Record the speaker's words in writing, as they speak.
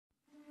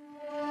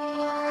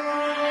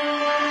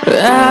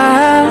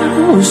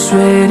I was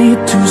ready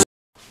to.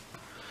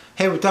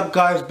 Hey, what's up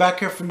guys, back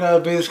here for another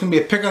video. It's going to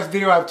be a pickups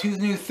video. I have two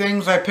new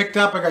things I picked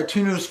up. I got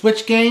two new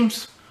Switch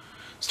games.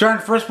 Starting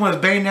the first one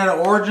is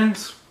Bayonetta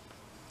Origins.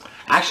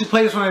 I actually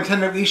played this on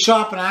Nintendo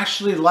eShop and I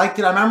actually liked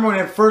it. I remember when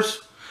it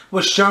first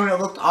was shown it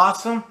looked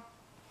awesome.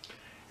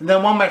 And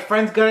then one of my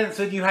friends got it and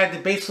said you had to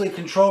basically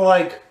control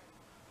like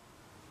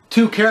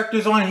two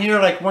characters on here.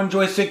 Like one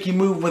joystick you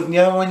move with the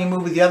other one, you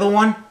move with the other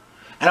one.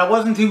 And I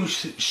wasn't too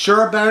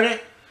sure about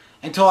it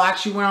until I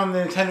actually went on the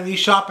Nintendo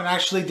eShop and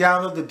actually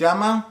downloaded the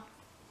demo.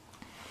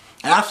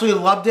 I absolutely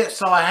loved it,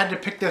 so I had to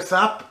pick this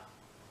up.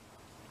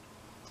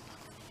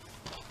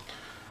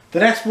 The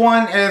next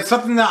one is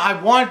something that I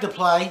wanted to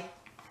play,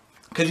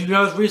 because you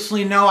guys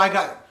recently know I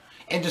got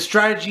into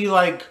strategy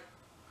like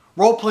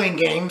role-playing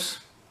games.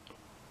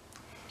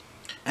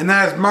 And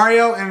that is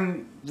Mario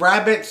and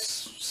Rabbids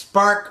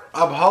Spark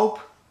of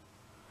Hope.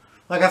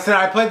 Like I said,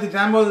 I played the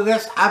demo of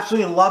this,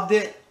 absolutely loved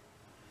it.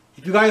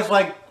 If you guys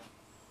like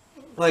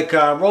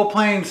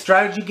role-playing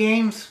strategy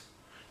games,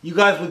 you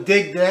guys would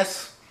dig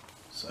this.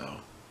 So,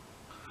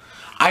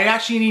 I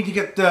actually need to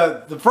get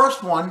the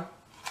first one,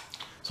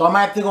 so I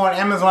might have to go on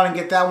Amazon and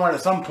get that one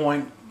at some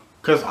point,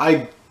 because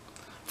I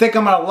think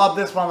I'm going to love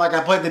this one. Like,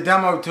 I played the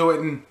demo to it,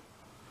 and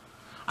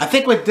I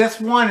think with this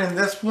one and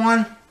this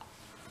one,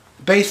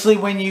 basically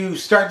when you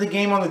start the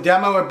game on the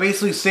demo, it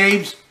basically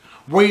saves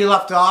where you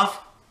left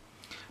off.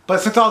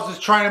 But since I was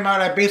just trying them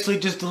out, I basically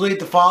just deleted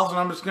the files, and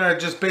I'm just going to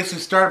just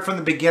basically start from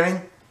the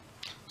beginning.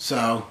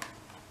 So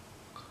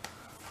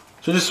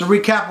just to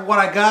recap of what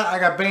I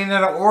got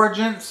Bayonetta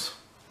Origins,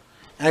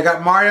 and I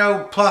got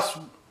Mario plus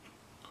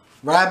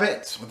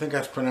Rabbids, I think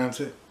that's pronounced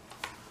it,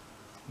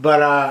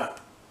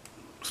 but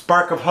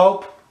Spark of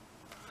Hope.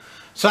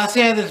 So that's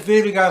the end of this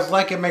video. If you guys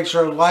like it, make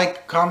sure to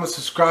like, comment,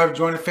 subscribe,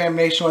 join the Fam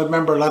Nation.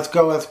 Remember, let's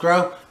go, let's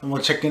grow, and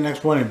we'll check you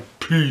next one, and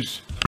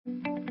peace.